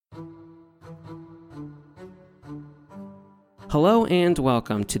Hello and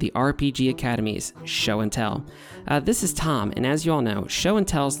welcome to the RPG Academy's Show and Tell. This is Tom, and as you all know, Show and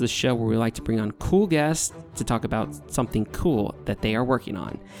Tell is the show where we like to bring on cool guests to talk about something cool that they are working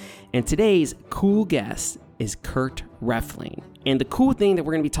on. And today's cool guest is Kurt Refling. And the cool thing that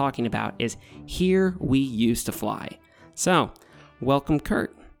we're going to be talking about is Here We Used to Fly. So, welcome,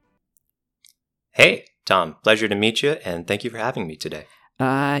 Kurt. Hey, Tom. Pleasure to meet you, and thank you for having me today.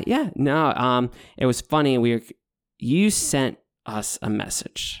 It was funny. You sent us a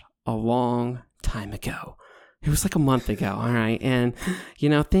message a long time ago. It was like a month ago, all right? And,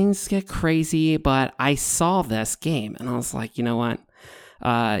 things get crazy, but I saw this game, and I was like, you know what?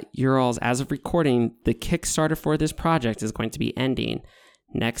 As of recording, the Kickstarter for this project is going to be ending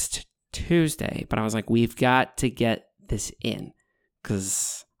next Tuesday. But I was like, we've got to get this in,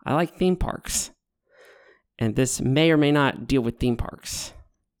 because I like theme parks. And this may or may not deal with theme parks.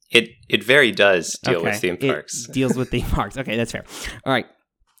 It very does deal with theme parks. It deals with theme parks. Okay, that's fair. All right.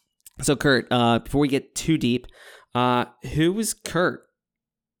 So, Kurt, before we get too deep, who was Kurt?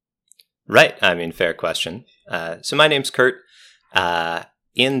 Right. Fair question. So my name's Kurt.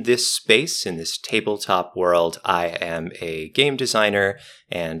 In this space, in this tabletop world, I am a game designer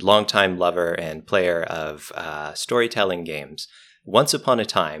and longtime lover and player of storytelling games. Once upon a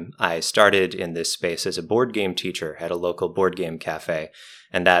time, I started in this space as a board game teacher at a local board game cafe,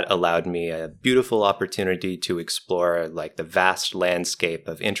 and that allowed me a beautiful opportunity to explore the vast landscape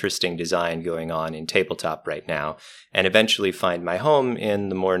of interesting design going on in tabletop right now, and eventually find my home in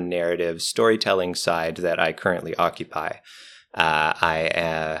the more narrative storytelling side that I currently occupy.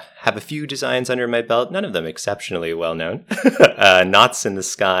 I have a few designs under my belt, none of them exceptionally well known. Knots in the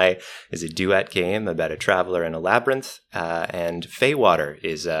Sky is a duet game about a traveler in a labyrinth, and Feywater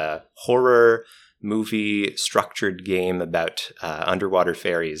is a horror movie structured game about underwater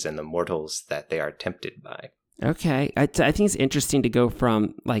fairies and the mortals that they are tempted by. Okay, I think it's interesting to go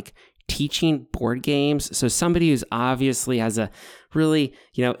from teaching board games, so somebody who's obviously has a really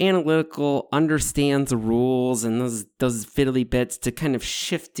analytical, understands the rules and those fiddly bits, to kind of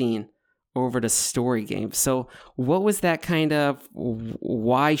shifting over to story games. So what was that kind of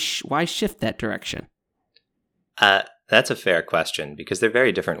why shift that direction? That's a fair question, because they're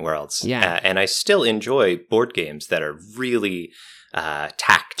very different worlds. Yeah. And I still enjoy board games that are really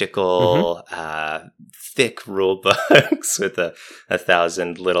tactical, thick rule books with a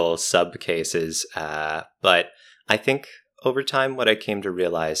 1,000 little subcases. But I think over time, what I came to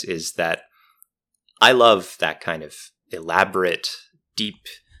realize is that I love that kind of elaborate, deep,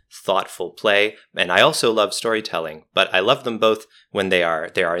 thoughtful play, and I also love storytelling. But I love them both when they are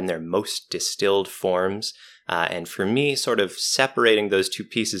in their most distilled forms. And for me, sort of separating those two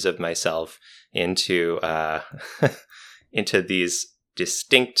pieces of myself into into these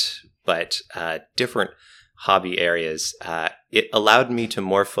distinct but different hobby areas, it allowed me to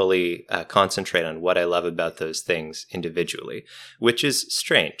more fully concentrate on what I love about those things individually, which is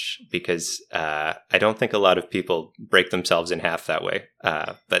strange because I don't think a lot of people break themselves in half that way.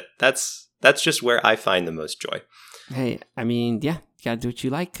 But that's just where I find the most joy. Hey, you gotta do what you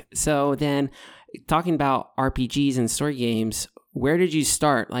like. So then, talking about RPGs and story games, where did you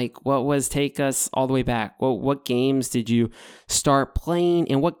start? Take us all the way back? What games did you start playing,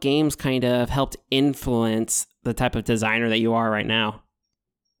 and what games kind of helped influence the type of designer that you are right now?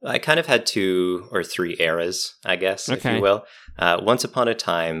 I kind of had 2 or 3 eras, I guess, if you will. Once upon a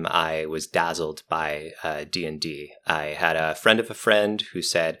time, I was dazzled by D&D. I had a friend of a friend who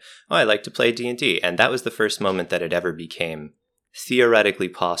said, "Oh, I like to play D&D," and that was the first moment that it ever became theoretically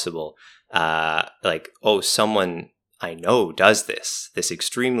possible. Someone I know does this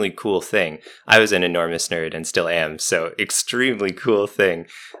extremely cool thing. I was an enormous nerd and still am, so extremely cool thing.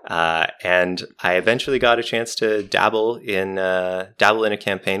 And I eventually got a chance to dabble in a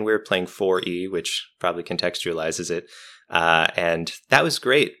campaign. We were playing 4E, which probably contextualizes it. And that was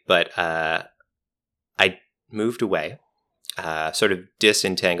great, but I moved away, sort of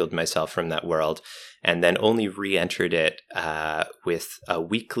disentangled myself from that world, and then only re-entered it with a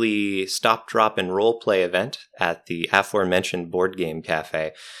weekly stop, drop, and role play event at the aforementioned board game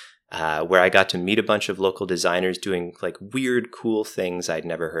cafe, where I got to meet a bunch of local designers doing weird, cool things I'd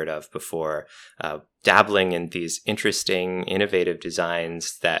never heard of before, dabbling in these interesting, innovative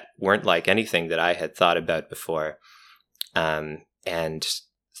designs that weren't like anything that I had thought about before. And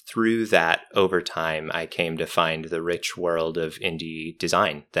through that, over time, I came to find the rich world of indie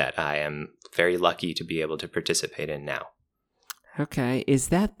design that I am very lucky to be able to participate in now. Okay. Is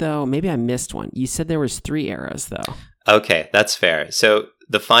that, though, maybe I missed one. You said there was 3 eras, though. Okay, that's fair. So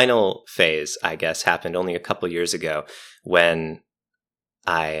the final phase, I guess, happened only a couple years ago when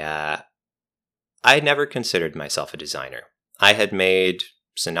I never considered myself a designer. I had made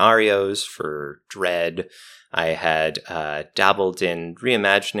scenarios for Dread. I had dabbled in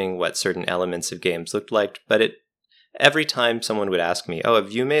reimagining what certain elements of games looked like, but every time someone would ask me, "Oh,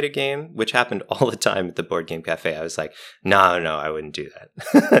 have you made a game?" which happened all the time at the Board Game Cafe, I was like, no, I wouldn't do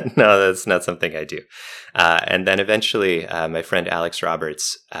that. No, that's not something I do. And then eventually, my friend Alex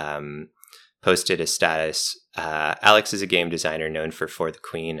Roberts posted a status. Alex is a game designer known for the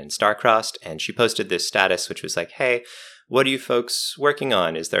Queen and Starcrossed, and she posted this status, which was like, "Hey, what are you folks working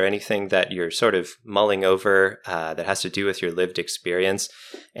on? Is there anything that you're sort of mulling over that has to do with your lived experience?"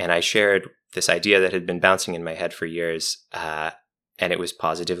 And I shared this idea that had been bouncing in my head for years, and it was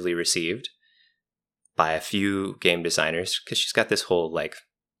positively received by a few game designers, because she's got this whole like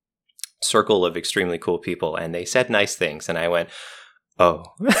circle of extremely cool people, and they said nice things, and I went, "Oh,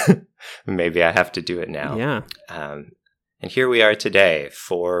 maybe I have to do it now." Yeah. And here we are today,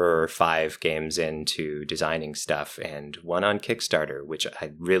 4 or 5 games into designing stuff, and one on Kickstarter, which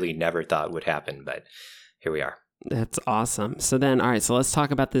I really never thought would happen, but here we are. That's awesome. So then, all right, so let's talk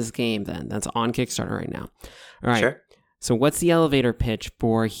about this game then. That's on Kickstarter right now. All right. Sure. So what's the elevator pitch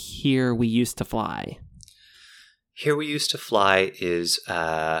for Here We Used to Fly? Here We Used to Fly is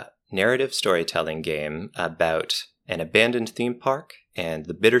a narrative storytelling game about an abandoned theme park and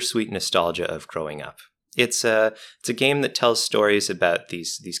the bittersweet nostalgia of growing up. It's a game that tells stories about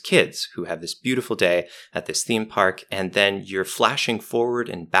these kids who have this beautiful day at this theme park, and then you're flashing forward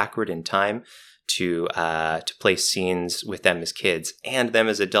and backward in time to play scenes with them as kids and them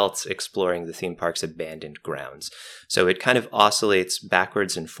as adults exploring the theme park's abandoned grounds. So it kind of oscillates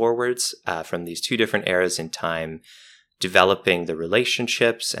backwards and forwards from these 2 different eras in time, developing the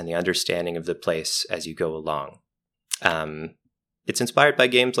relationships and the understanding of the place as you go along. It's inspired by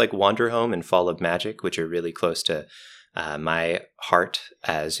games like Wanderhome and Fall of Magic, which are really close to my heart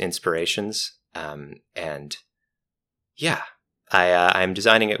as inspirations. And yeah, I'm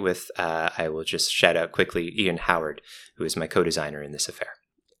designing it with, I will just shout out quickly, Ian Howard, who is my co-designer in this affair.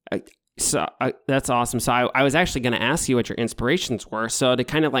 So that's awesome. So I was actually going to ask you what your inspirations were. So to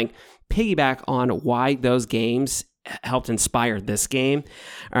kind of like piggyback on why those games helped inspire this game.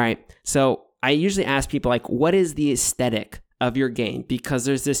 All right. So I usually ask people like, what is the aesthetic of your game? Because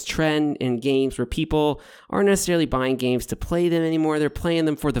there's this trend in games where people aren't necessarily buying games to play them anymore. They're playing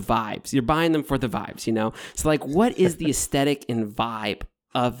them for the vibes. You're buying them for the vibes, you know? So like, what is the aesthetic and vibe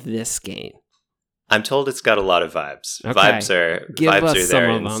of this game? I'm told it's got a lot of vibes. Okay. Vibes are there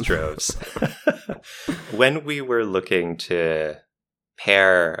in them. droves. When we were looking to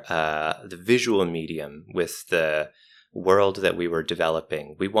pair the visual medium with the world that we were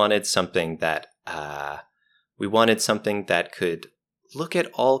developing, we wanted something that could look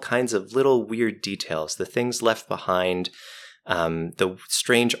at all kinds of little weird details, the things left behind, the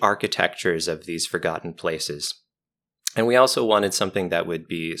strange architectures of these forgotten places. And we also wanted something that would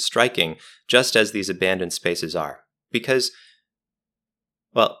be striking, just as these abandoned spaces are. Because,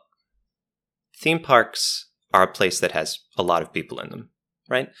 well, theme parks are a place that has a lot of people in them,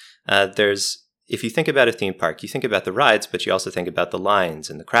 right? If you think about a theme park, you think about the rides, but you also think about the lines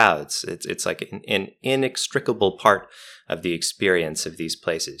and the crowds. It's like an inextricable part of the experience of these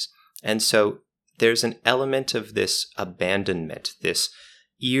places. And so there's an element of this abandonment, this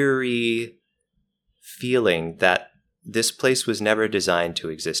eerie feeling that this place was never designed to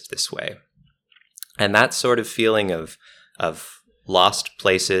exist this way. And that sort of feeling of lost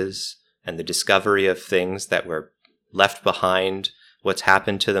places and the discovery of things that were left behind, what's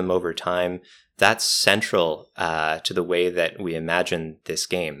happened to them over time, that's central to the way that we imagine this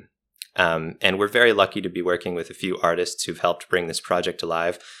game. And we're very lucky to be working with a few artists who've helped bring this project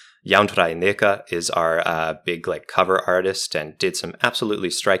alive. Jauntra Neka is our big cover artist and did some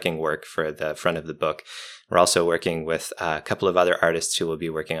absolutely striking work for the front of the book. We're also working with a couple of other artists who will be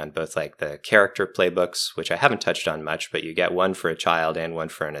working on both the character playbooks, which I haven't touched on much, but you get one for a child and one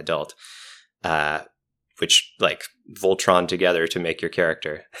for an adult, which Voltron together to make your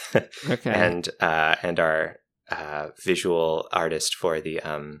character. Okay. and our visual artist for the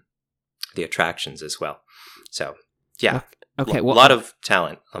attractions as well. So yeah. Okay. Well, a lot of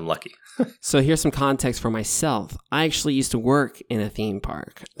talent. I'm lucky. So here's some context for myself. I actually used to work in a theme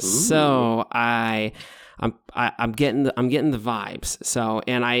park. Ooh. So I'm getting the vibes. So,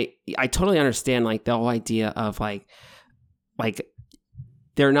 and I totally understand the whole idea of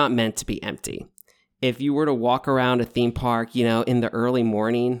they're not meant to be empty. If you were to walk around a theme park, in the early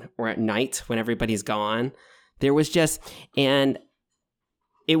morning or at night when everybody's gone, there was and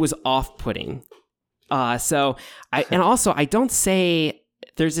it was off-putting. I don't say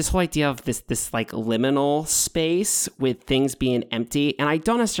there's this whole idea of this like liminal space with things being empty, and I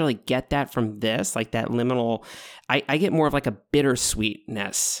don't necessarily get that from this, like that liminal. I get more of like a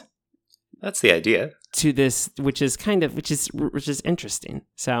bittersweetness. That's the idea. To this, which is interesting.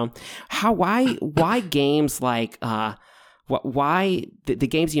 So, why games like why the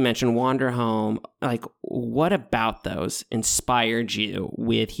games you mentioned, Wander Home, like what about those inspired you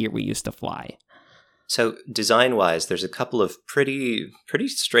with Here We Used to Fly? So design-wise, there's a couple of pretty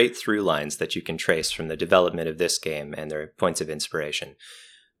straight through lines that you can trace from the development of this game and their points of inspiration.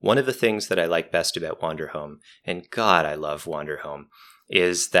 One of the things that I like best about Wander Home, and God, I love Wander Home,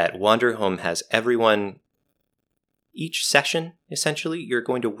 is that Wander Home has everyone, each session, essentially, you're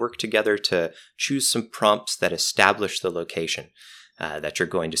going to work together to choose some prompts that establish the location that you're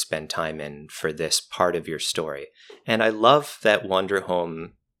going to spend time in for this part of your story. And I love that Wander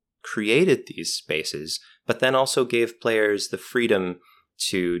Home created these spaces, but then also gave players the freedom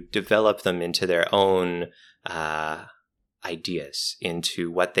to develop them into their own ideas,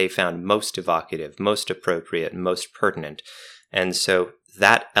 into what they found most evocative, most appropriate, most pertinent. And so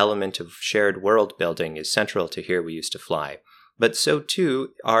that element of shared world building is central to Here We Used to Fly. But so too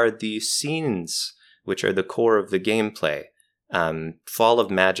are the scenes, which are the core of the gameplay. Fall of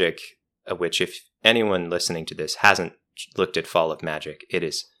Magic, which if anyone listening to this hasn't looked at Fall of Magic, it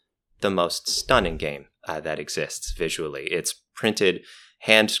is the most stunning game that exists visually. It's printed,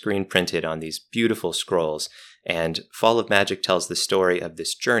 hand screen printed on these beautiful scrolls. And Fall of Magic tells the story of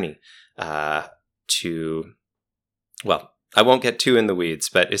this journey I won't get too in the weeds,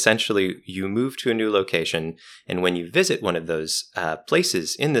 but essentially you move to a new location, and when you visit one of those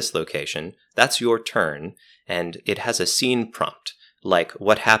places in this location, that's your turn, and it has a scene prompt, like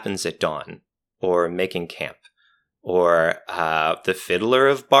what happens at dawn, or making camp, or the Fiddler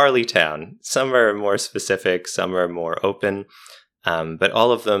of Barleytown. Some are more specific, some are more open, but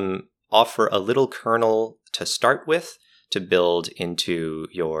all of them offer a little kernel to start with to build into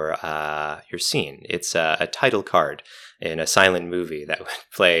your scene. It's a title card in a silent movie that would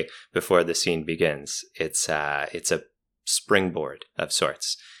play before the scene begins. It's a springboard of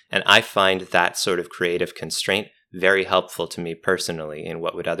sorts. And I find that sort of creative constraint very helpful to me personally in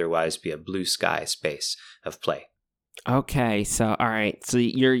what would otherwise be a blue sky space of play. Okay, so all right, so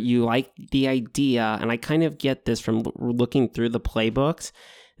you like the idea, and I kind of get this from looking through the playbooks,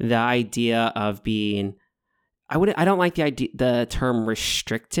 the idea of being, I don't like the term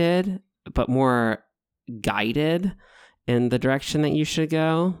restricted, but more guided in the direction that you should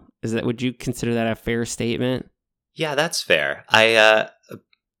go. Would you consider that a fair statement? Yeah, that's fair.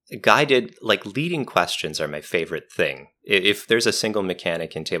 Guided, like leading questions are my favorite thing. If there's a single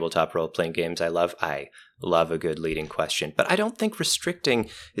mechanic in tabletop role-playing games I love a good leading question. But I don't think restricting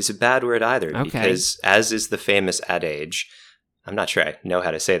is a bad word either, because as is the famous adage, I'm not sure I know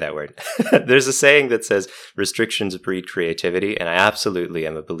how to say that word. There's a saying that says restrictions breed creativity, and I absolutely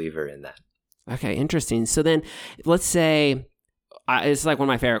am a believer in that. Okay, interesting. So then let's say, it's like one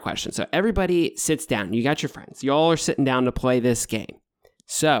of my favorite questions. So everybody sits down. You got your friends. You all are sitting down to play this game.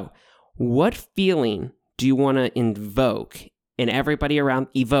 So what feeling do you want to evoke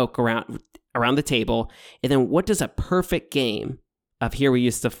around the table? And then what does a perfect game of Here We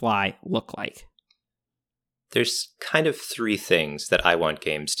Used to Fly look like? There's kind of three things that I want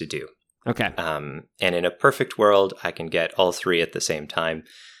games to do. Okay. And in a perfect world, I can get all three at the same time.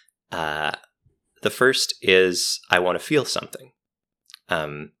 The first is I want to feel something.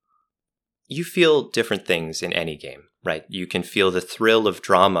 You feel different things in any game, right? You can feel the thrill of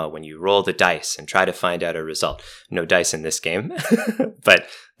drama when you roll the dice and try to find out a result. No dice in this game, but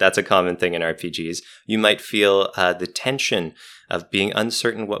that's a common thing in RPGs. You might feel the tension of being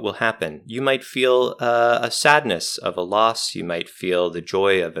uncertain what will happen. You might feel a sadness of a loss. You might feel the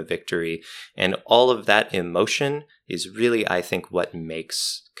joy of a victory. And all of that emotion is really, I think, what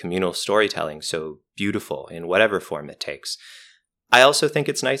makes communal storytelling so beautiful in whatever form it takes. I also think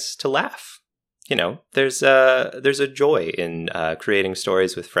it's nice to laugh. You know, there's a joy in creating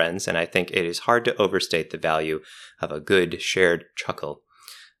stories with friends, and I think it is hard to overstate the value of a good shared chuckle.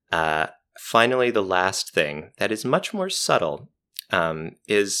 Finally, the last thing that is much more subtle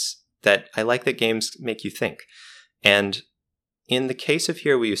is that I like that games make you think. And in the case of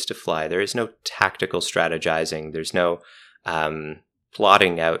Here We Used to Fly, there is no tactical strategizing. There's no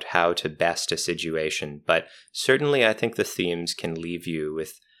plotting out how to best a situation. But certainly I think the themes can leave you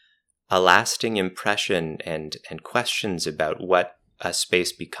with a lasting impression and questions about what a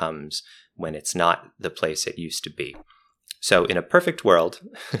space becomes when it's not the place it used to be. So in a perfect world,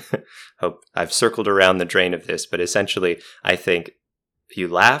 hope I've circled around the drain of this, but essentially I think you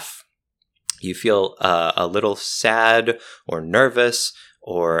laugh, you feel a little sad or nervous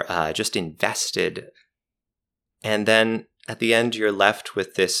or just invested. And then at the end, you're left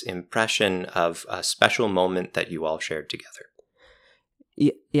with this impression of a special moment that you all shared together.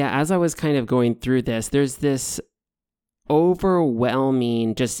 Yeah, as I was kind of going through this, there's this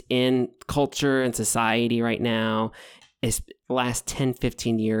overwhelming just in culture and society right now, is last 10,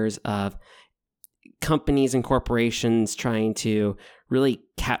 15 years of companies and corporations trying to really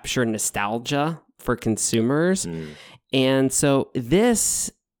capture nostalgia for consumers. And so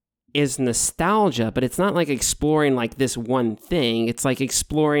this is nostalgia, but it's not like exploring like this one thing. It's like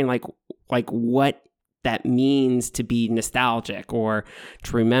exploring like what that means to be nostalgic or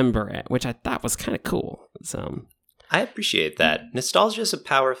to remember it, which I thought was kind of cool. So I appreciate that. Nostalgia is a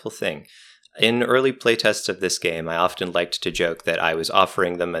powerful thing. In early playtests of this game, I often liked to joke that I was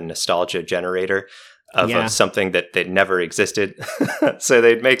offering them a nostalgia generator of something that never existed. So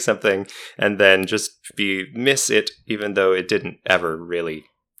they'd make something and then just miss it, even though it didn't ever really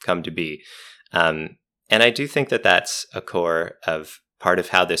come to be. And I do think that that's a core of part of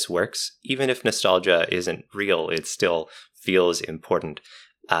how this works. Even if nostalgia isn't real, it still feels important.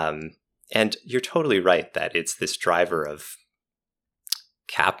 And you're totally right that it's this driver of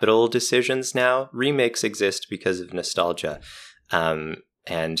capital decisions now. Remakes exist because of nostalgia.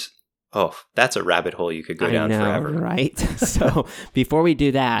 And that's a rabbit hole you could go down forever. Right? So before we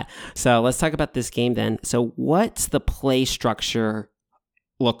do that, so let's talk about this game then. So what's the play structure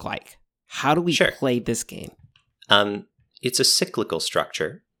look like? How do we play this game? It's a cyclical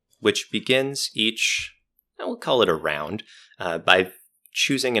structure, which begins we'll call it a round, by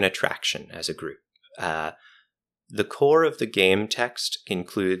choosing an attraction as a group. The core of the game text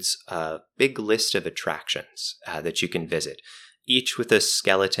includes a big list of attractions that you can visit, each with a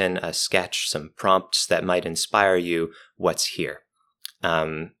skeleton, a sketch, some prompts that might inspire you what's here.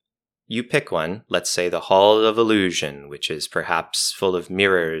 You pick one, let's say the Hall of Illusion, which is perhaps full of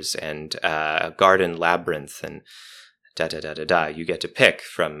mirrors and a garden labyrinth and da-da-da-da-da. You get to pick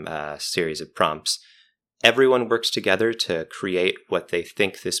from a series of prompts. Everyone works together to create what they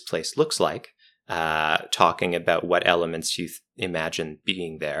think this place looks like, talking about what elements you imagine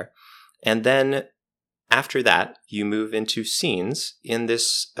being there. And then after that, you move into scenes in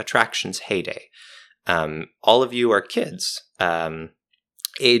this attraction's heyday. All of you are kids,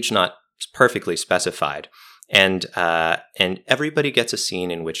 age not perfectly specified, and everybody gets a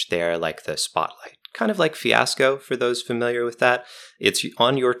scene in which they're like the spotlight. Kind of like Fiasco, for those familiar with that. It's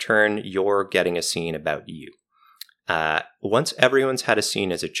on your turn, you're getting a scene about you. Once everyone's had a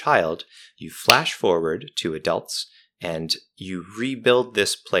scene as a child, you flash forward to adults, and you rebuild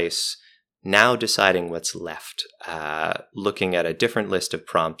this place, now deciding what's left, looking at a different list of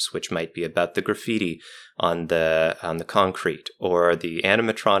prompts, which might be about the graffiti on the concrete, or the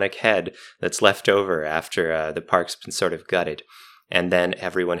animatronic head that's left over after the park's been sort of gutted. And then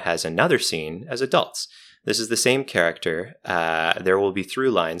everyone has another scene as adults. This is the same character. There will be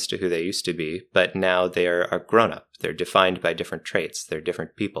through lines to who they used to be, but now they are grown up. They're defined by different traits. They're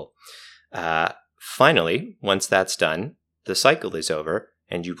different people. Finally, once that's done, the cycle is over,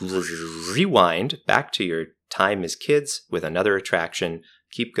 and you rewind back to your time as kids with another attraction.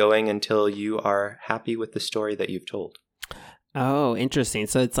 Keep going until you are happy with the story that you've told. Oh, interesting.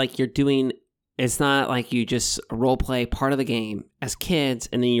 So it's like it's not like you just role play part of the game as kids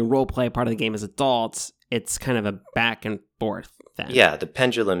and then you role play part of the game as adults. It's kind of a back and forth then. Yeah, the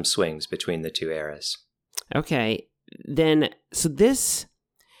pendulum swings between the two eras. Okay. Then, so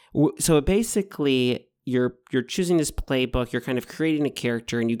basically you're choosing this playbook, you're kind of creating a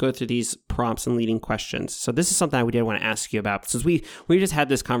character, and you go through these prompts and leading questions. So this is something I did want to ask you about, since we just had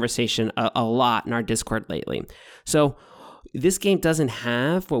this conversation a lot in our Discord lately. So this game doesn't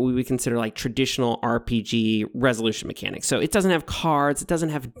have what we would consider like traditional RPG resolution mechanics. So it doesn't have cards, it doesn't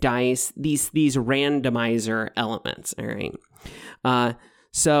have dice, these randomizer elements, all right?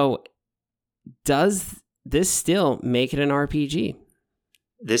 So does this still make it an RPG?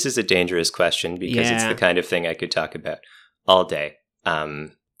 This is a dangerous question because it's the kind of thing I could talk about all day.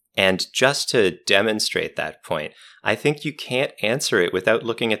 And just to demonstrate that point, I think you can't answer it without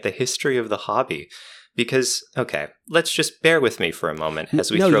looking at the history of the hobby. Because, okay, let's just bear with me for a moment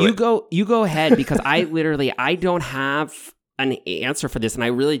as we throw it. You go ahead, because I don't have an answer for this, and I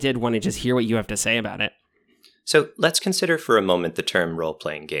really did want to just hear what you have to say about it. So let's consider for a moment the term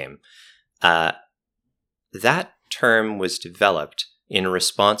role-playing game. That term was developed in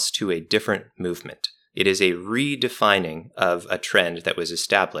response to a different movement. It is a redefining of a trend that was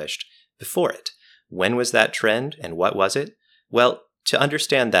established before it. When was that trend, and what was it? Well, to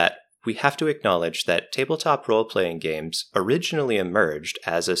understand that, we have to acknowledge that tabletop role-playing games originally emerged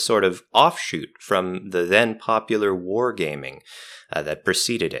as a sort of offshoot from the then popular wargaming that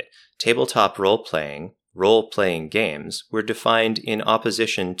preceded it. Tabletop role-playing games were defined in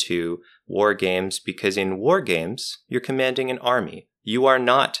opposition to war games because in war games, you're commanding an army. You are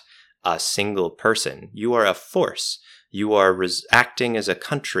not a single person. You are a force. You are acting as a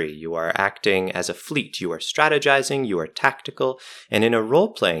country. You are acting as a fleet. You are strategizing. You are tactical. And in a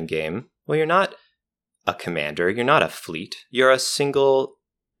role-playing game, well, you're not a commander. You're not a fleet. You're a single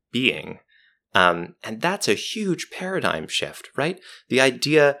being. And that's a huge paradigm shift, right? The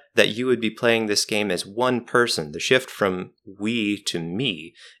idea that you would be playing this game as one person, the shift from we to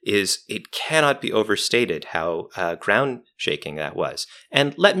me, it cannot be overstated how ground-shaking that was.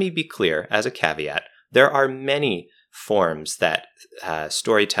 And let me be clear, as a caveat, there are many forms that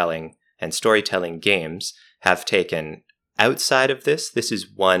storytelling and storytelling games have taken. Outside of this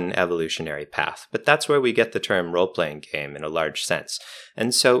is one evolutionary path, but that's where we get the term role-playing game in a large sense.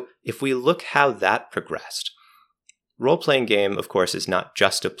 And so if we look how that progressed, role-playing game, of course, is not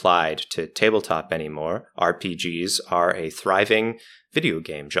just applied to tabletop anymore. RPGs are a thriving video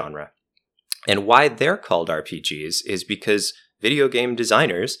game genre. And why they're called RPGs is because video game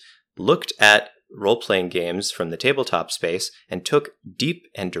designers looked at role-playing games from the tabletop space and took deep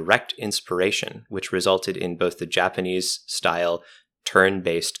and direct inspiration, which resulted in both the Japanese-style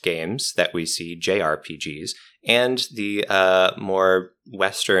turn-based games that we see, JRPGs, and the more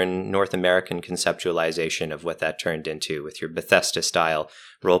Western, North American conceptualization of what that turned into with your Bethesda-style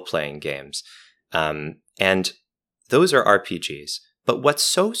role-playing games. And those are RPGs. But what's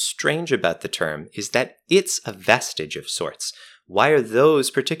so strange about the term is that it's a vestige of sorts. Why are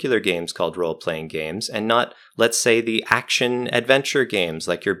those particular games called role-playing games and not, let's say, the action-adventure games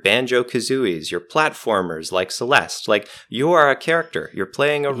like your Banjo-Kazooies, your platformers like Celeste? Like, you are a character. You're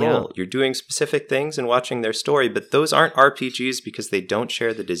playing a role. You're doing specific things and watching their story, but those aren't RPGs because they don't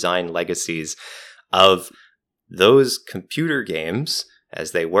share the design legacies of those computer games,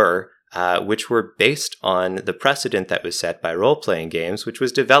 as they were, which were based on the precedent that was set by role-playing games, which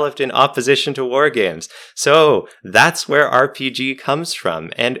was developed in opposition to war games. So that's where RPG comes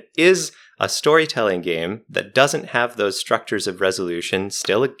from. And is a storytelling game that doesn't have those structures of resolution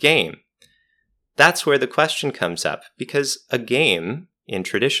still a game? That's where the question comes up, because a game, in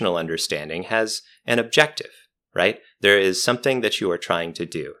traditional understanding, has an objective, right? There is something that you are trying to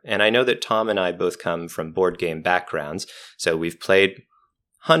do. And I know that Tom and I both come from board game backgrounds, so we've played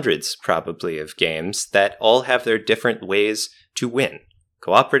hundreds, probably, of games that all have their different ways to win.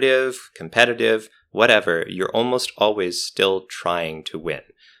 Cooperative, competitive, whatever, you're almost always still trying to win.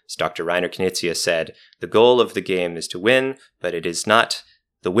 As Dr. Reiner Knizia said, the goal of the game is to win, but it is not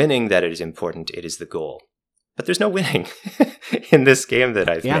the winning that is important, it is the goal. But there's no winning in this game that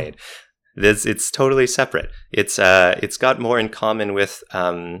I've made. It's totally separate. It's got more in common with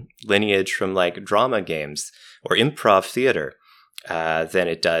lineage from like drama games or improv theater. Than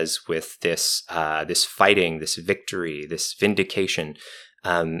it does with this fighting, this victory, this vindication.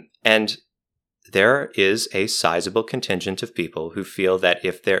 And there is a sizable contingent of people who feel that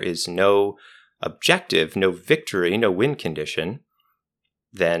if there is no objective, no victory, no win condition,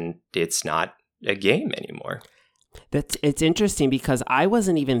 then it's not a game anymore. It's interesting because I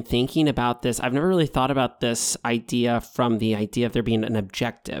wasn't even thinking about this. I've never really thought about this idea from the idea of there being an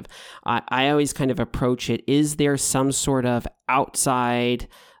objective. I always kind of approach it, is there some sort of outside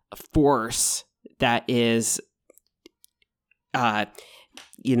force that is,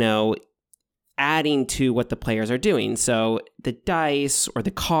 adding to what the players are doing? So the dice or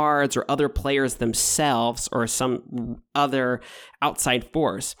the cards or other players themselves or some other outside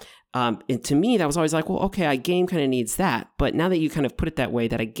force. And to me, that was always like, well, okay, a game kind of needs that. But now that you kind of put it that way,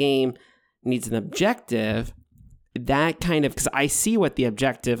 that a game needs an objective, that kind of, because I see what the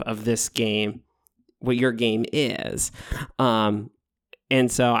objective of this game, what your game is. And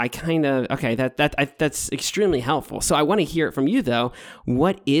so I kind of, okay, that's extremely helpful. So I want to hear it from you, though.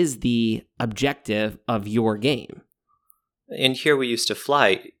 What is the objective of your game? In Here We Used to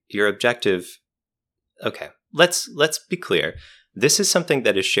Fly, your objective, okay, let's be clear. This is something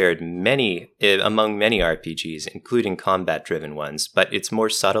that is shared among many RPGs, including combat-driven ones, but it's more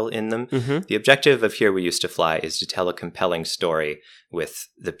subtle in them. Mm-hmm. The objective of Here We Used to Fly is to tell a compelling story with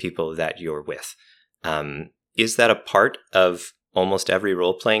the people that you're with. Is that a part of almost every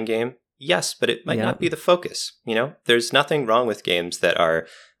role-playing game? Yes, but it might not be the focus. There's nothing wrong with games that are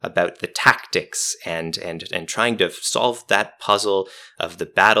about the tactics and trying to solve that puzzle of the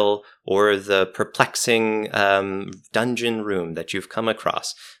battle or the perplexing dungeon room that you've come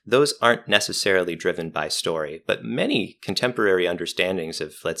across. Those aren't necessarily driven by story, but many contemporary understandings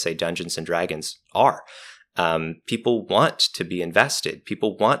of, let's say, Dungeons and Dragons are. People want to be invested.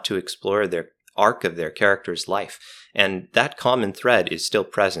 People want to explore their arc of their character's life. And that common thread is still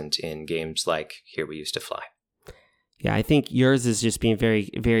present in games like Here We Used to Fly. Yeah, I think yours is just being very,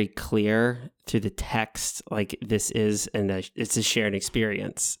 very clear through the text. Like this is, it's a shared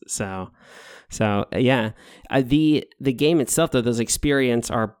experience. So yeah, the game itself, though, those experiences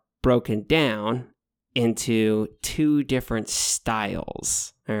are broken down into two different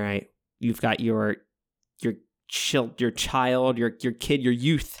styles. All right, you've got your child, your kid, your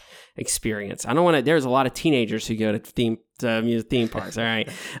youth experience. I don't want to. There's a lot of teenagers who go to theme parks. All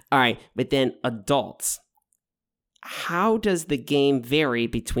right, but then adults. How does the game vary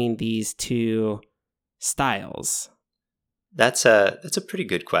between these two styles? That's a pretty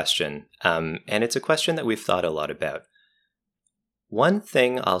good question, and it's a question that we've thought a lot about. One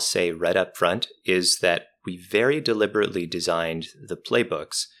thing I'll say right up front is that we very deliberately designed the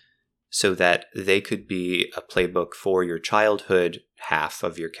playbooks so that they could be a playbook for your childhood half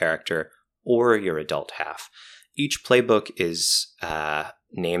of your character or your adult half. Each playbook is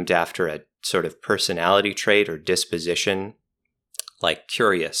named after a sort of personality trait or disposition, like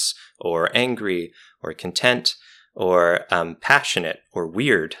curious or angry or content or passionate or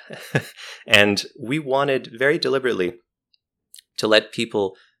weird. And we wanted very deliberately to let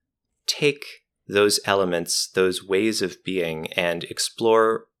people take those elements, those ways of being, and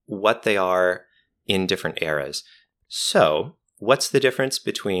explore what they are in different eras. So, what's the difference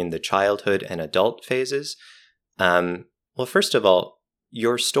between the childhood and adult phases? Well, first of all,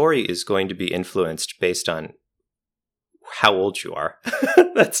 your story is going to be influenced based on how old you are.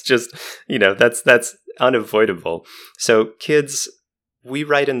 That's just, that's unavoidable. So kids, we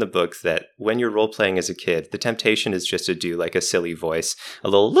write in the book that when you're role-playing as a kid, the temptation is just to do like a silly voice, a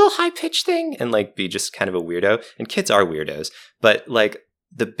little high-pitched thing, and like be just kind of a weirdo. And kids are weirdos. But like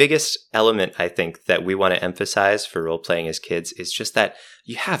the biggest element, I think, that we want to emphasize for role-playing as kids is just that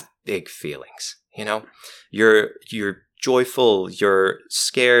you have big feelings, You're joyful, you're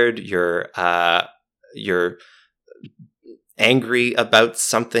scared, you're angry about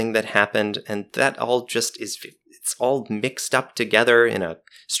something that happened, and that all just it's all mixed up together in a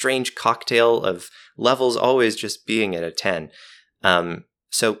strange cocktail of levels always just being at a 10.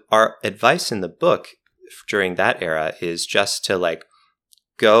 So our advice in the book during that era is just to like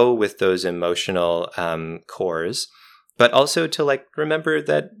go with those emotional cores, but also to like remember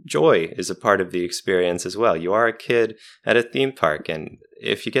that joy is a part of the experience as well. You are a kid at a theme park, and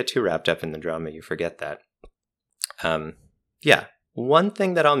if you get too wrapped up in the drama, you forget that. Yeah. One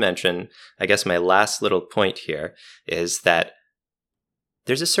thing that I'll mention, I guess my last little point here, is that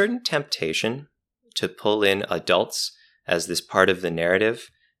there's a certain temptation to pull in adults as this part of the narrative.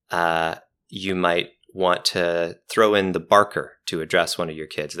 You might want to throw in the barker to address one of your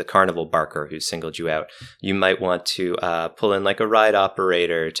kids, the carnival barker who singled you out. You might want to pull in like a ride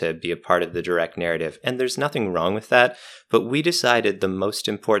operator to be a part of the direct narrative. And there's nothing wrong with that. But we decided the most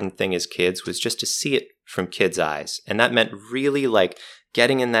important thing as kids was just to see it from kids' eyes. And that meant really like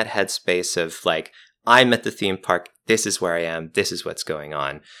getting in that headspace of like, I'm at the theme park. This is where I am. This is what's going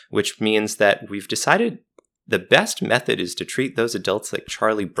on, which means that we've decided the best method is to treat those adults like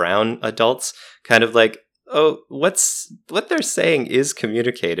Charlie Brown adults, kind of like, oh, what they're saying is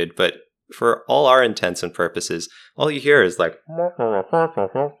communicated, but for all our intents and purposes, all you hear is like,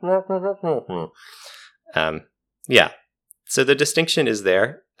 yeah. So the distinction is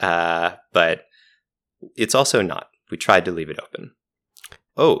there, but it's also not. We tried to leave it open.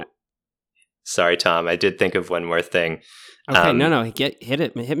 Oh, sorry, Tom. I did think of one more thing. Okay, no,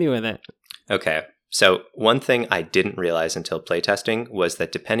 hit me with it. Okay. So one thing I didn't realize until playtesting was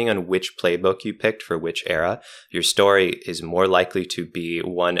that depending on which playbook you picked for which era, your story is more likely to be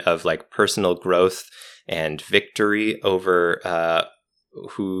one of like personal growth and victory over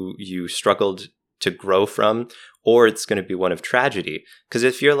who you struggled to grow from, or it's going to be one of tragedy. Because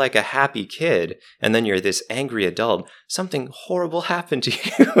if you're like a happy kid and then you're this angry adult, something horrible happened to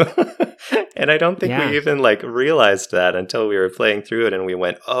you. And I don't think we even like realized that until we were playing through it and we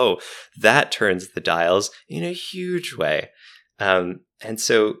went, oh, that turns the dials in a huge way. And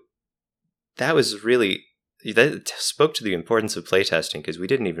so that spoke to the importance of playtesting, because we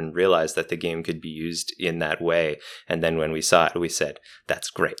didn't even realize that the game could be used in that way. And then when we saw it, we said,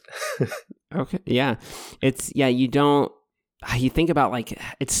 that's great. Okay. Yeah. You don't you think about like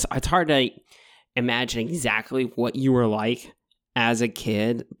it's hard to imagine exactly what you were like as a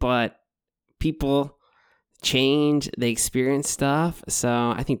kid, but people change, they experience stuff. So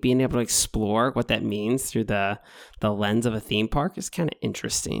I think being able to explore what that means through the lens of a theme park is kind of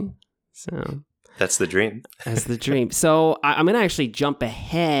interesting. So that's the dream. That's the dream. So I'm going to actually jump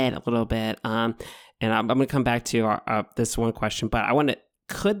ahead a little bit, and I'm going to come back to this one question. But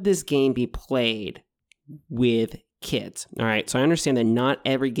could this game be played with kids? All right. So I understand that not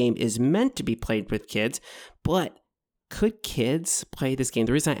every game is meant to be played with kids, but could kids play this game?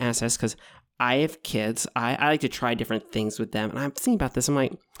 The reason I ask that is because I have kids. I like to try different things with them. And I'm thinking about this. I'm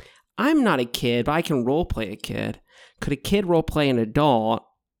like, I'm not a kid, but I can role play a kid. Could a kid role play an adult?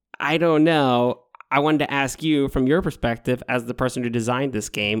 I don't know. I wanted to ask you from your perspective as the person who designed this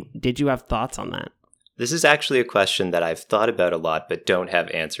game, did you have thoughts on that? This is actually a question that I've thought about a lot, but don't have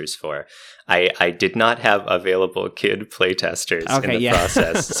answers for. I did not have available kid playtesters in the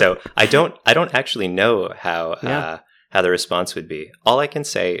process. So I don't actually know how the response would be. All I can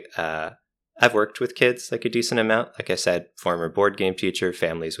say, I've worked with kids like a decent amount. Like I said, former board game teacher,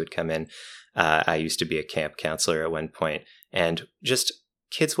 families would come in. I used to be a camp counselor at one point, and just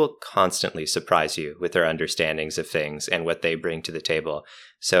kids will constantly surprise you with their understandings of things and what they bring to the table.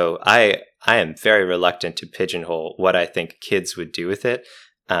 So I am very reluctant to pigeonhole what I think kids would do with it,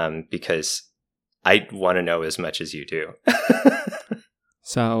 because I want to know as much as you do.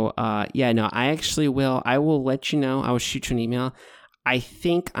 So, I actually will. I will let you know. I will shoot you an email. I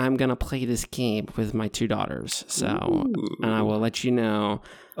think I'm going to play this game with my 2 daughters. So, and I will let you know.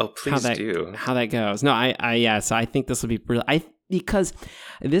 Oh, please do. How that goes. No, so I think this will be really, because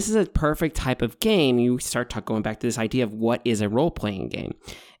this is a perfect type of game. You start going back to this idea of what is a role-playing game.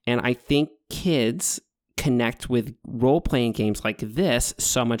 And I think kids connect with role-playing games like this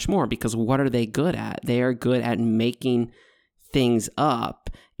so much more, because what are they good at? They are good at making things up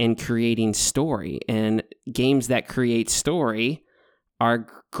and creating story. And games that create story are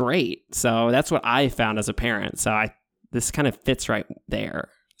great. So that's what I found as a parent. So this kind of fits right there.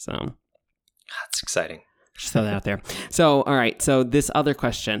 So that's exciting. Just throw that out there. So, all right. So this other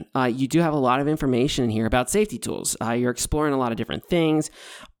question, you do have a lot of information in here about safety tools. You're exploring a lot of different things.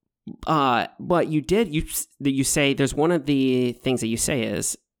 But you say there's one of the things that you say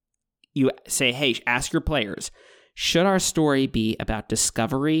is you say, hey, ask your players, should our story be about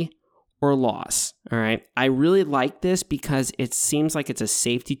discovery or loss? All right. I really like this because it seems like it's a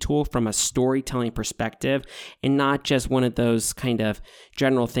safety tool from a storytelling perspective and not just one of those kind of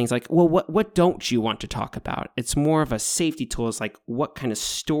general things like, well, what don't you want to talk about? It's more of a safety tool. It's like, what kind of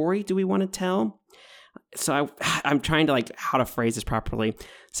story do we want to tell? So I'm trying to how to phrase this properly.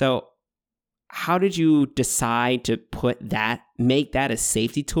 So how did you decide to make that a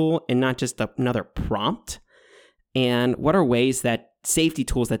safety tool and not just another prompt? And what are ways that safety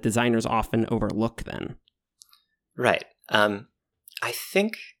tools that designers often overlook then? Right. I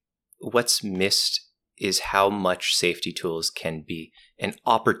think what's missed is how much safety tools can be an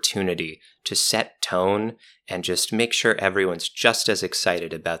opportunity to set tone and just make sure everyone's just as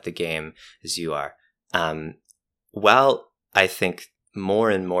excited about the game as you are. While I think more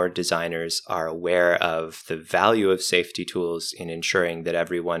and more designers are aware of the value of safety tools in ensuring that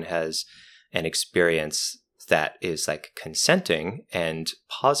everyone has an experience that is consenting and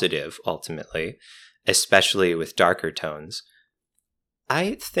positive ultimately, especially with darker tones,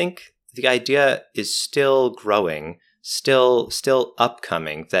 I think the idea is still growing, still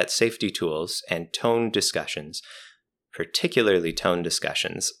upcoming, that safety tools and tone discussions, particularly tone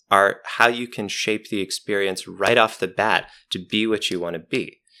discussions, are how you can shape the experience right off the bat to be what you want to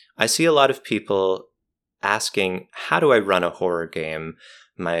be. I see a lot of people asking, how do I run a horror game?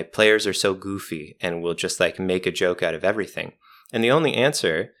 My players are so goofy and will just make a joke out of everything. And the only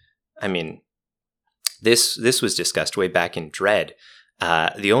answer, this was discussed way back in Dread.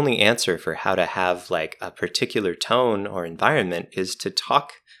 The only answer for how to have a particular tone or environment is to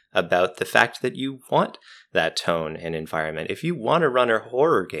talk about the fact that you want that tone and environment. If you want to run a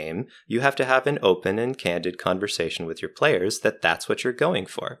horror game, you have to have an open and candid conversation with your players that's what you're going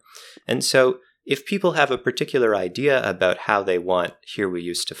for. And so if people have a particular idea about how they want Here We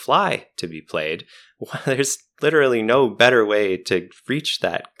Used to Fly to be played, well, there's literally no better way to reach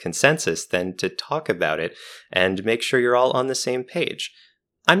that consensus than to talk about it and make sure you're all on the same page.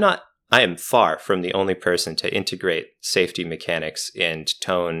 I am far from the only person to integrate safety mechanics and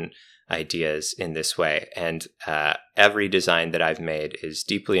tone ideas in this way. And every design that I've made is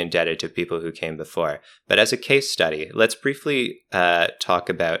deeply indebted to people who came before. But as a case study, let's briefly talk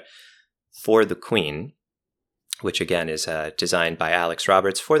about For the Queen, which again is designed by Alex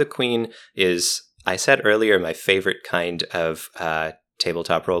Roberts. For the Queen is I said earlier, my favorite kind of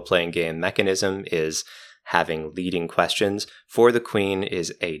tabletop role-playing game mechanism is having leading questions. For the Queen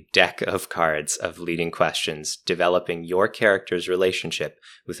is a deck of cards of leading questions, developing your character's relationship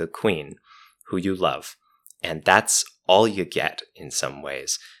with a queen who you love. And that's all you get in some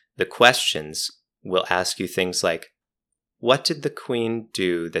ways. The questions will ask you things like, what did the Queen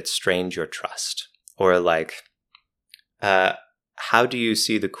do that strained your trust? Or like, how do you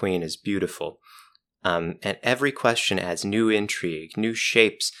see the Queen as beautiful? And every question adds new intrigue, new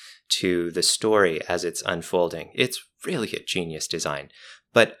shapes to the story as it's unfolding. It's really a genius design.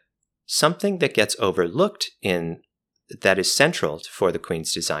 But something that gets overlooked that is central for the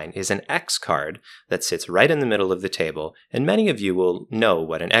Queen's design is an X card that sits right in the middle of the table. And many of you will know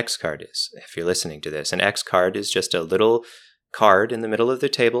what an X card is if you're listening to this. An X card is just a little card in the middle of the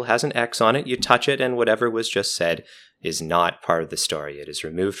table, has an X on it. You touch it, and whatever was just said is not part of the story. It is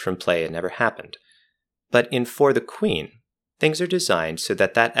removed from play. It never happened. But in For the Queen, things are designed so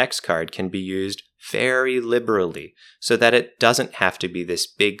that that X card can be used very liberally, so that it doesn't have to be this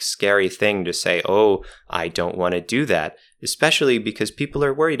big, scary thing to say, oh, I don't want to do that, especially because people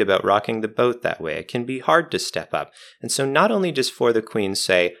are worried about rocking the boat that way. It can be hard to step up. And so not only does For the Queen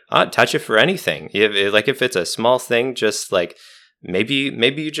say, touch it for anything. If it's a small thing, just like,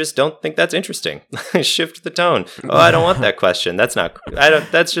 maybe you just don't think that's interesting. Shift the tone. Oh, I don't want that question. That's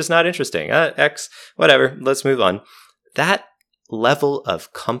just not interesting. X, whatever. Let's move on. That level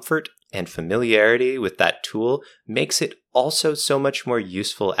of comfort and familiarity with that tool makes it also so much more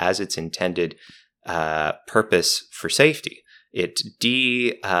useful as its intended purpose for safety. It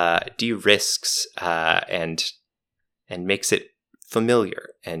de-risks and makes it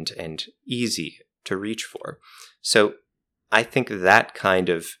familiar and easy to reach for. So I think that kind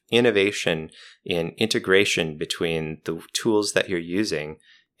of innovation in integration between the tools that you're using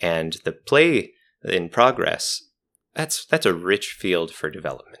and the play in progress, that's a rich field for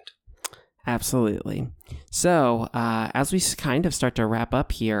development. Absolutely. So as we kind of start to wrap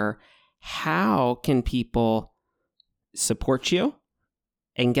up here, how can people support you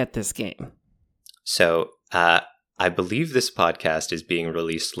and get this game? So I believe this podcast is being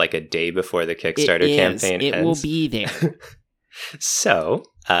released like a day before the Kickstarter campaign ends. It will be there. So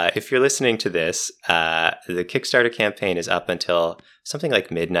if you're listening to this, the Kickstarter campaign is up until something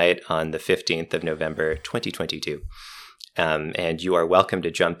like midnight on the 15th of November, 2022. And you are welcome to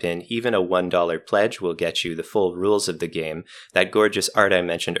jump in. Even a $1 pledge will get you the full rules of the game. That gorgeous art I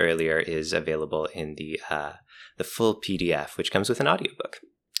mentioned earlier is available in the full PDF, which comes with an audiobook.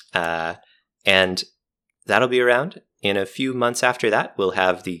 And that'll be around. In a few months after that, we'll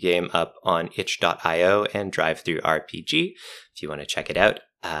have the game up on itch.io and DriveThruRPG if you want to check it out.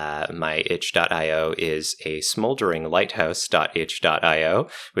 My itch.io is a smolderinglighthouse.itch.io,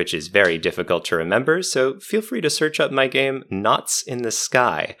 which is very difficult to remember, so feel free to search up my game Knots in the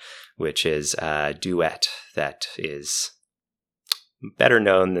Sky, which is a duet that is better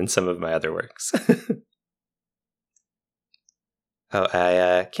known than some of my other works. Oh,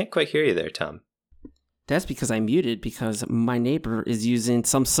 I can't quite hear you there, Tom. That's because I muted because my neighbor is using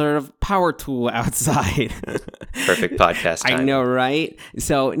some sort of power tool outside. Perfect podcast time. I know, right?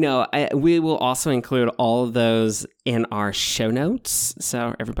 So, no, we will also include all of those in our show notes.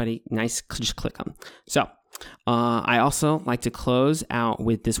 So, everybody, just click them. So, I also like to close out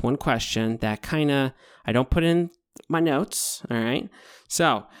with this one question that I don't put in my notes, all right?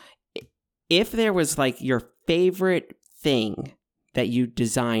 So, if there was like your favorite thing that you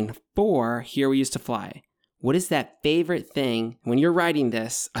designed for Here We Used to Fly, what is that favorite thing when you're writing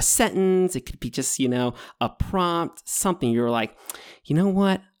this? A sentence, it could be just, a prompt, something you're like, you know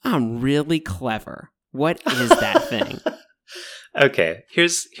what? I'm really clever. What is that thing? Okay,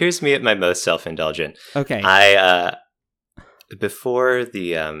 here's me at my most self-indulgent. Okay. Before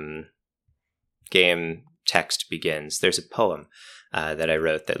the game text begins, there's a poem that I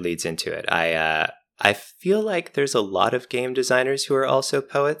wrote that leads into it. I feel like there's a lot of game designers who are also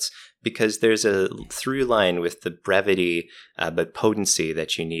poets because there's a through line with the brevity but potency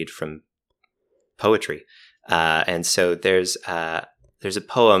that you need from poetry. And so there's a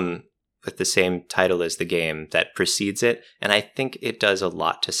poem with the same title as the game that precedes it, and I think it does a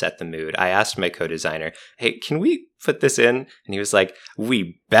lot to set the mood. I asked my co-designer, hey, can we put this in? And he was like,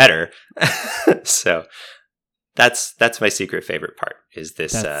 we better. So that's my secret favorite part, is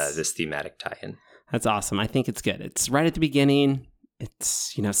this thematic tie-in. That's awesome. I think it's good. It's right at the beginning.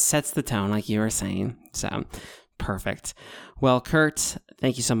 It's, sets the tone like you were saying. So perfect. Well, Kurt,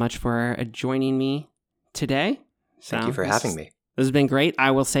 thank you so much for joining me today. Thank you for having me. This has been great.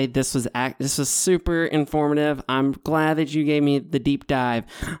 I will say this was super informative. I'm glad that you gave me the deep dive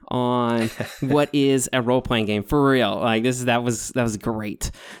on what is a role-playing game for real. Like that was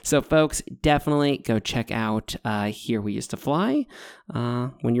great. So folks, definitely go check out Here We Used to Fly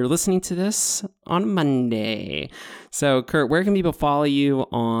when you're listening to this on Monday. So Kurt, where can people follow you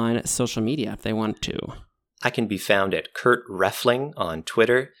on social media if they want to? I can be found at Kurt Refling on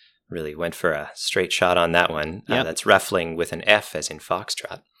Twitter. Really went for a straight shot on that one. Yep. That's Refling with an F as in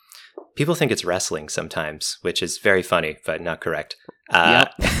Foxtrot. People think it's wrestling sometimes, which is very funny, but not correct.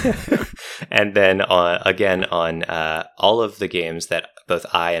 Yep. And then again on all of the games that both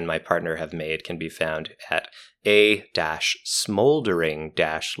I and my partner have made can be found at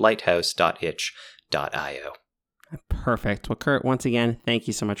a-smoldering-lighthouse.itch.io. Perfect. Well, Kurt, once again, thank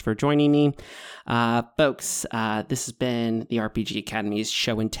you so much for joining me. Folks, this has been the RPG Academy's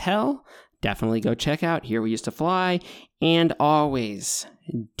show and tell. Definitely go check out Here We Used to Fly. And always,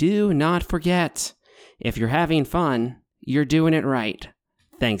 do not forget, if you're having fun, you're doing it right.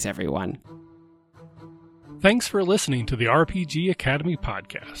 Thanks, everyone. Thanks for listening to the RPG Academy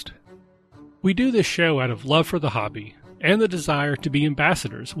podcast. We do this show out of love for the hobby and the desire to be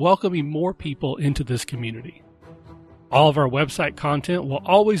ambassadors, welcoming more people into this community. All of our website content will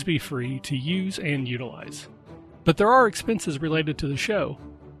always be free to use and utilize. But there are expenses related to the show,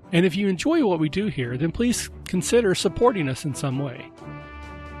 and if you enjoy what we do here, then please consider supporting us in some way.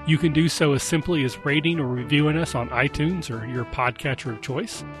 You can do so as simply as rating or reviewing us on iTunes or your podcatcher of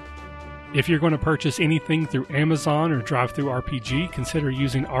choice. If you're going to purchase anything through Amazon or DriveThruRPG, consider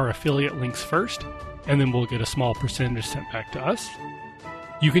using our affiliate links first, and then we'll get a small percentage sent back to us.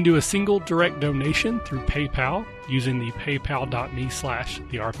 You can do a single direct donation through PayPal using the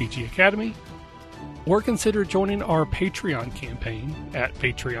paypal.me/therpgacademy, or consider joining our Patreon campaign at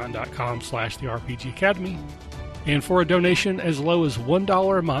patreon.com/therpgacademy. And for a donation as low as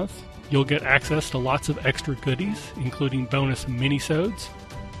 $1 a month, you'll get access to lots of extra goodies, including bonus minisodes,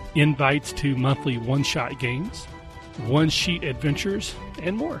 invites to monthly one-shot games, one-sheet adventures,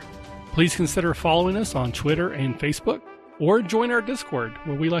 and more. Please consider following us on Twitter and Facebook, or join our Discord,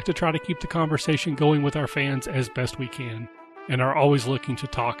 where we like to try to keep the conversation going with our fans as best we can, and are always looking to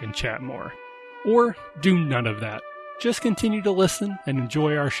talk and chat more. Or do none of that. Just continue to listen and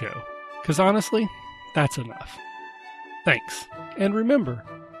enjoy our show, because honestly, that's enough. Thanks, and remember,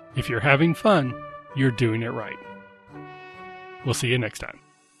 if you're having fun, you're doing it right. We'll see you next time.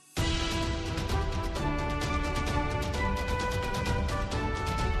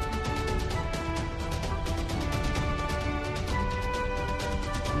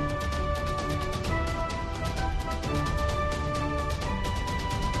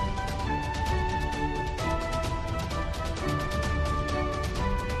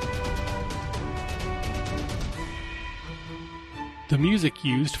 The music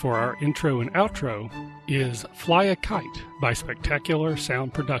used for our intro and outro is Fly a Kite by Spectacular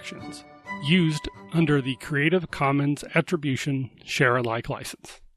Sound Productions, used under the Creative Commons Attribution Share-alike license.